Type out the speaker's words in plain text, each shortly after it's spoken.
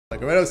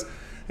Lagouretos.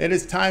 It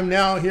is time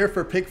now here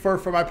for pick four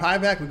for my pie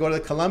back. We go to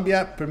the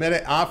Colombia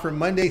Primera off for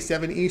Monday,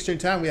 7 Eastern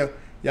time. We have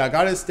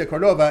Jaguares de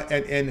Cordoba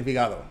and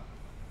Envigado.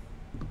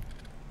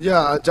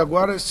 Yeah,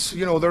 Jaguares,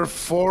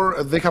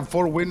 they have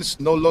 4 wins,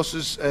 no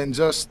losses, and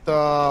just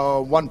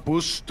one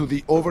push to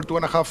the over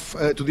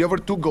 2.5, to the over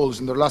 2 goals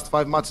in their last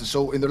 5 matches.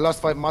 So in their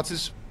last 5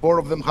 matches, 4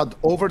 of them had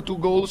over 2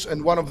 goals,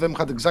 and 1 of them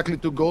had exactly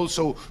 2 goals.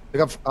 So they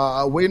have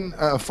a win,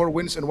 4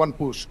 wins, and 1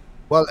 push.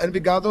 Well,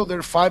 Envigado, they're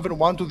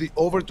 5-1 to the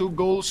over 2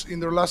 goals in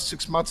their last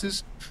 6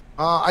 matches.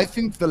 I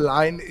think the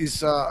line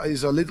is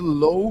a little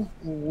low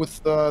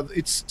with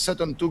it's set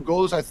on 2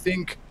 goals. I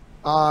think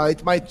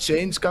it might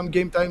change come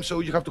game time, so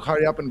you have to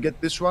hurry up and get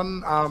this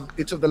one.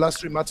 Each of the last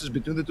 3 matches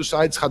between the 2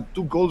 sides had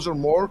 2 goals or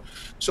more.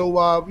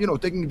 So,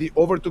 taking the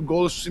over 2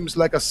 goals seems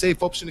like a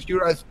safe option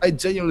here. I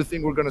genuinely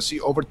think we're going to see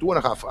over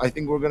 2.5. I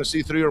think we're going to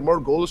see 3 or more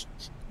goals.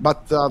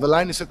 But the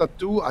line is set at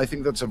 2. I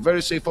think that's a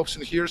very safe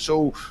option here.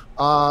 So,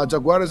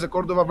 Jaguares de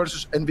Cordoba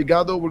versus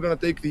Envigado, we're going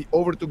to take the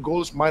over 2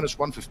 goals minus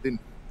 115.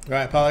 All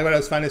right, Paul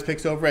Lagouretos, find his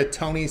picks over at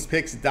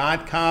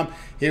Tony'sPicks.com.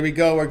 Here we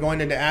go. We're going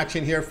into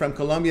action here from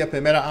Colombia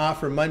Primera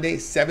off for Monday,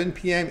 7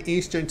 p.m.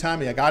 Eastern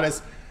time.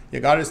 Jaguares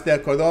de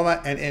Cordoba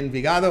and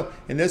Envigado.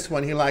 In this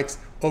one, he likes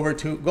over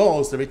 2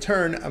 goals. The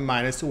return, a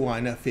minus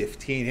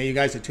 115. Hey, you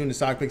guys are tuned to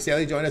Stock Picks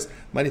Daily. Join us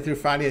Monday through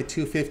Friday at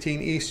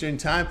 2:15 Eastern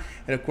time.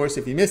 And of course,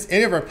 if you miss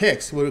any of our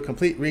picks, we'll do a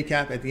complete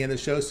recap at the end of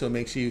the show. So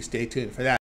make sure you stay tuned for that.